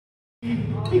We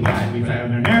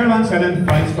found an airline selling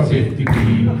flights for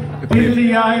 50p.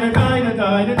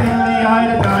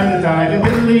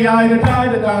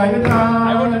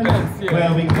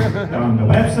 Well, we clicked on the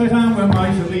website and we're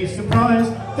mightily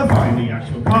surprised to find the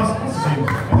actual cost.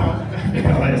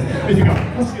 If you go,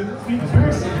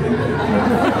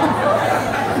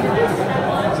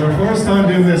 it's our first time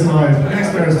doing this live. Next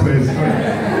verse, please.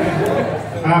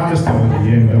 After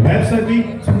studying the website, we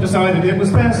decided it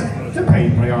was best to pay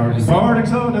priority boarding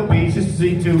so that we should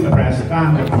see to address it.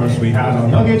 And of course we had our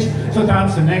luggage, so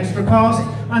that's an extra cost.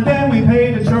 And then we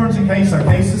paid insurance in case our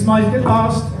cases might get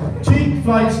lost. Cheap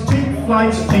flights, cheap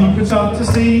it's up to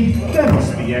sea. There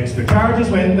must be extra charges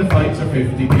when the flights are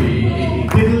 50p.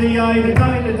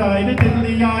 Diddly-ida-di-da-di-da,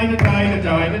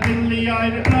 diddly-ida-di-da-di-da,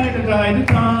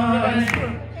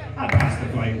 diddly-ida-di-da-di-da. At last the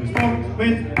flight was booked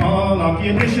with all of the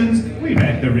additions. We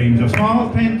read the reams of small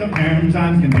print of terms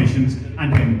and conditions,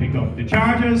 and then picked up the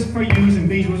charges for using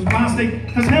these was plastic.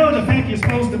 Cause how the heck you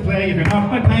supposed to play if you're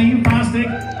not by paying plastic?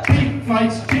 Cheap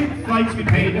flights, we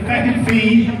paid the feckin'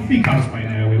 fee, because by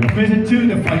now we were fitted to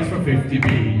the flights for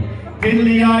 50p.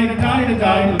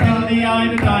 Diddly-ida-di-da-di,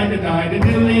 diddly-ida-di-da-di,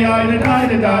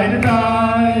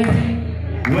 diddly-ida-di-da-di-da.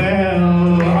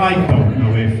 Well, I don't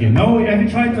know if you know, have you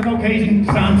tried to locating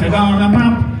Santa on a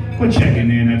map? But checking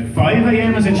in at 5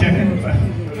 AM is a check-in.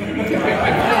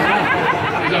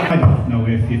 I don't know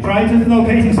if you tried to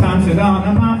locating Santa on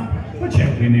a map, but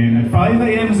checking in at 5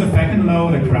 AM is a feckin'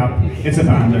 load of crap. It's a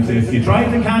band if you tried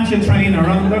to catch a train or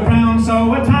underground,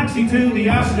 so a taxi to the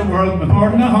ass of the world with more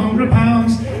than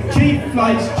 £100. Cheap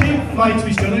flights,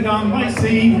 we should have gone by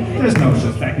sea. There's no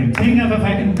such feckin' thing of a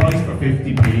feckin' price for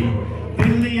 50p.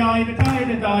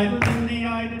 Diddly-ida-di-da-di,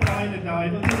 diddly-ida-di-da-di,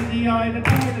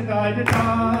 diddly-ida-di-da-di-da.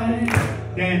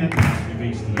 Then at last we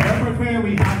reached the airport where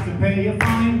we had to pay a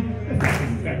fine. The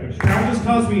feckin' feckers charge us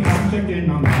cause we haven't checked in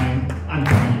online. And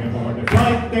when you board the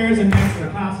flight, there's an extra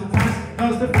class of tax,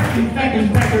 cause the feckin'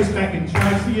 feckers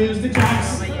charge to use the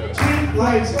jacks. Cheap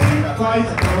flights,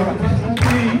 all the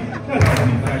country. That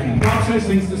only feckin' boxers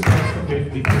thinks the skirts for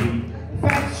 50p.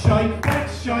 Facts shite,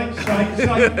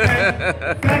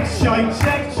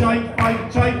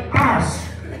 arse.